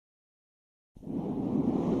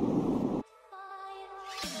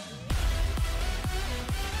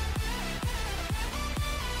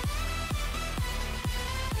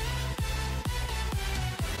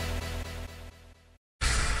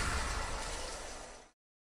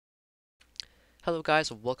Hello guys,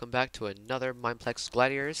 and welcome back to another Mineplex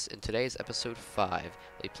Gladiators. In today's episode 5, we'll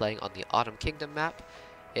be playing on the Autumn Kingdom map.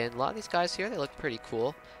 And a lot of these guys here, they look pretty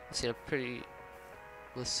cool. Let's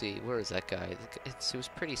see, where is that guy? It was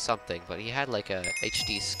pretty something, but he had like a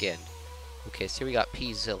HD skin. Okay, so here we got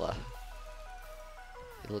P-Zilla.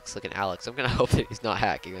 He looks like an Alex. I'm gonna hope that he's not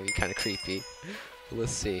hacking, that'd be kinda creepy.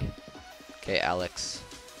 Let's see. Okay, Alex.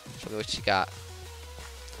 Show me what you got.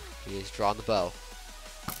 He's drawing the bow.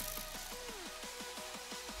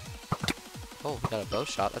 Oh, we got a bow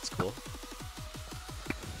shot, that's cool.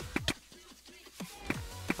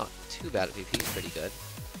 Not too bad at PvP, he's pretty good.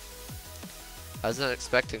 I wasn't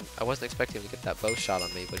expecting him to get that bow shot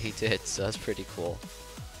on me, but he did, so that's pretty cool.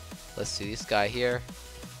 Let's see this guy here.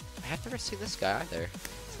 I have never seen this guy either.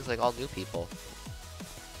 Seems like all new people.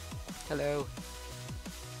 Hello.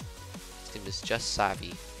 His name is Just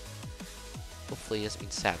Savvy. Hopefully he doesn't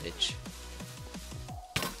mean savage.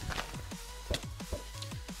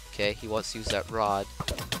 Okay, he wants to use that rod.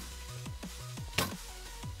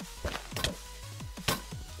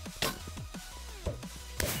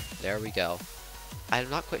 There we go. I'm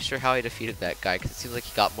not quite sure how I defeated that guy, because it seems like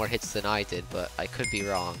he got more hits than I did, but I could be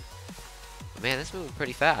wrong. Man, this moving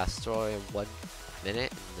pretty fast. We're only 1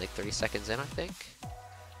 minute and like 30 seconds in, I think.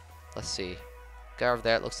 Let's see. Guy over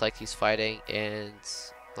there, it looks like he's fighting, and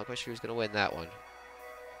I'm not quite sure who's going to win that one.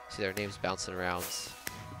 See their names bouncing around.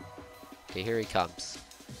 Okay, here he comes.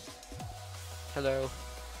 Hello.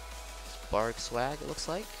 Barg swag, it looks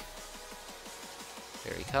like.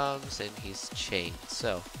 There he comes, and he's chained,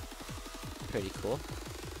 so pretty cool.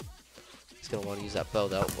 He's gonna want to use that bow,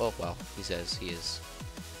 though. Oh, well, he says he is.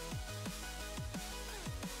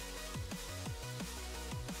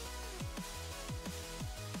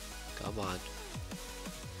 Come on.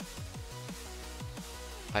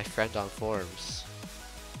 My friend on forums.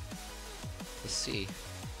 Let's see.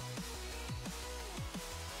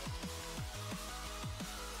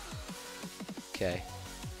 Okay.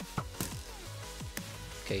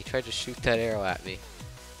 Okay, he tried to shoot that arrow at me.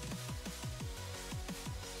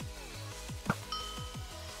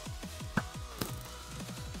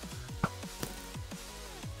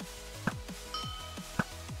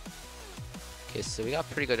 Okay, so we got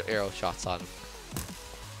pretty good arrow shots on him.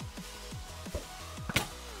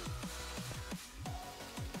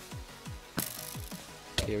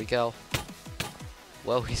 Here we go.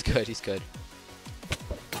 Whoa, he's good, he's good.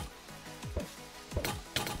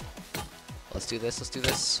 Let's do this, let's do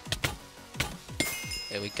this.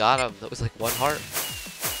 And we got him. That was like 1 heart.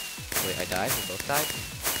 Wait, I died? We both died?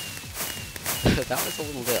 That was a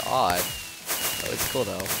little bit odd. That was cool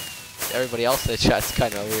though. Everybody else in the chat's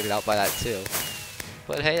kind of weirded out by that too.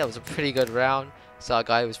 But hey, that was a pretty good round. Saw a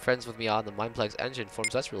guy who was friends with me on the Mineplex engine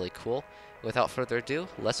forums. That's really cool. Without further ado,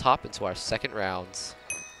 let's hop into our second round.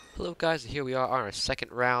 Hello guys, and here we are on our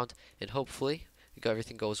second round, and hopefully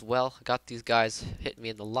everything goes well. I got these guys hitting me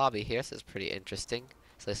in the lobby here, so it's pretty interesting.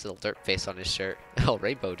 It's a nice little dirt face on his shirt. Oh,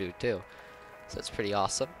 rainbow dude too. So it's pretty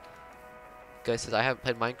awesome. Guy says I haven't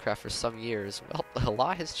played Minecraft for some years. Well, a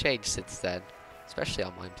lot has changed since then, especially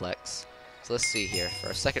on Mineplex. So let's see here for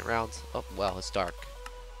our second round. Oh, well, it's dark.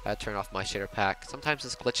 I had to turn off my shader pack. Sometimes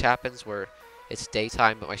this glitch happens where it's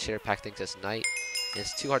daytime, but my shader pack thinks it's night, and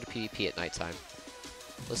it's too hard to PvP at nighttime.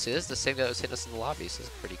 Let's see. This is the same guy that was hitting us in the lobby, so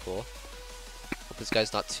this is pretty cool. Hope this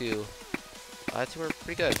guy's not too... I think we're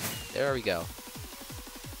pretty good. There we go.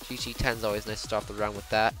 GG10 is always nice to start off the round with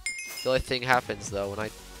that. The only thing happens though, when I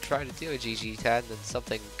try to do a GG10 and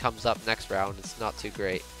something comes up next round, it's not too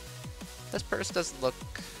great. This person doesn't look...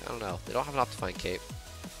 I don't know. They don't have an Optifine cape.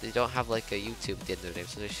 They don't have like a YouTube at the end of their name,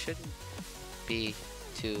 so they shouldn't be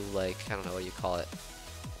too like... I don't know what you call it.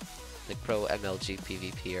 Like pro MLG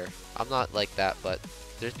PvPer. I'm not like that, but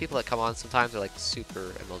there's people that come on sometimes they're like super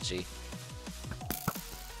MLG.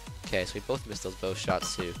 Okay, so we both missed those bow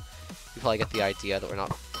shots too. You probably get the idea that we're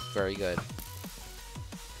not very good.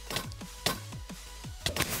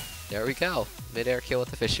 There we go. Mid-air kill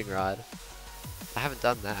with the fishing rod. I haven't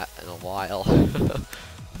done that in a while.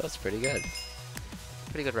 That's pretty good.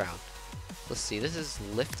 Pretty good round. Let's see, this is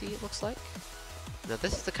Lifty, it looks like. Now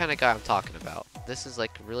this is the kind of guy I'm talking about. This is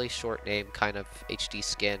like really short name, kind of HD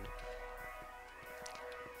skin.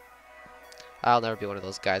 I'll never be one of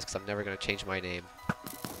those guys because I'm never going to change my name.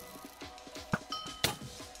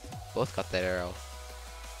 Both got that arrow.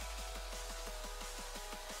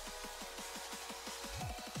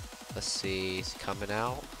 Let's see, he's coming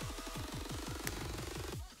out.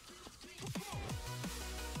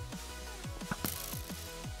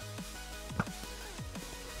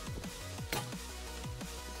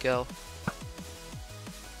 Go.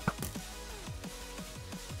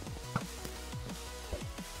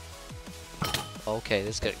 Okay,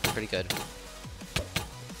 this is getting pretty good.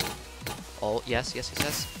 Oh, yes, yes, yes,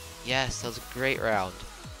 yes. Yes, that was a great round.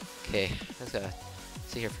 Okay, I'm just gonna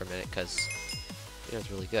sit here for a minute, because it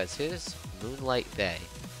was really good. See this? Moonlight Bay.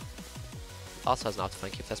 Also has an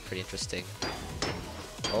optifine cube, that's pretty interesting.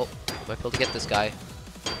 Oh, might be able to get this guy.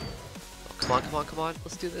 Oh, come on, come on, come on.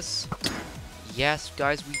 Let's do this. Yes,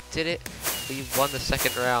 guys, we did it. We won the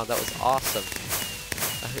second round. That was awesome.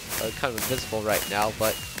 I'm kind of invisible right now,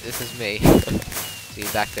 but this is me. See,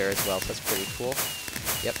 back there as well, so that's pretty cool.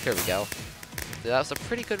 Yep, here we go. That was a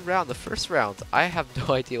pretty good round. The first round, I have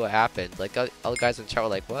no idea what happened. Like, all the guys in chat were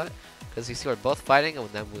like, what? Because you see we're both fighting, and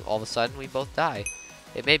then all of a sudden, we both die.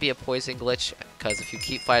 It may be a poison glitch, because if you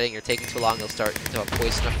keep fighting, you're taking too long, you'll start to a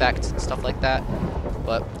poison effect and stuff like that.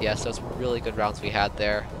 But, yes, those were really good rounds we had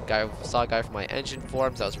there. Saw a guy from my engine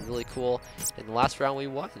forms, that was really cool. In the last round, we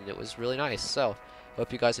won, and it was really nice. So,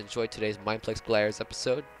 hope you guys enjoyed today's Mineplex Gladiators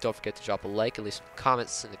episode. Don't forget to drop a like and leave some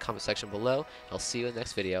comments in the comment section below. I'll see you in the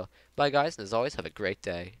next video. Bye, guys, and as always, have a great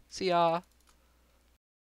day. See ya!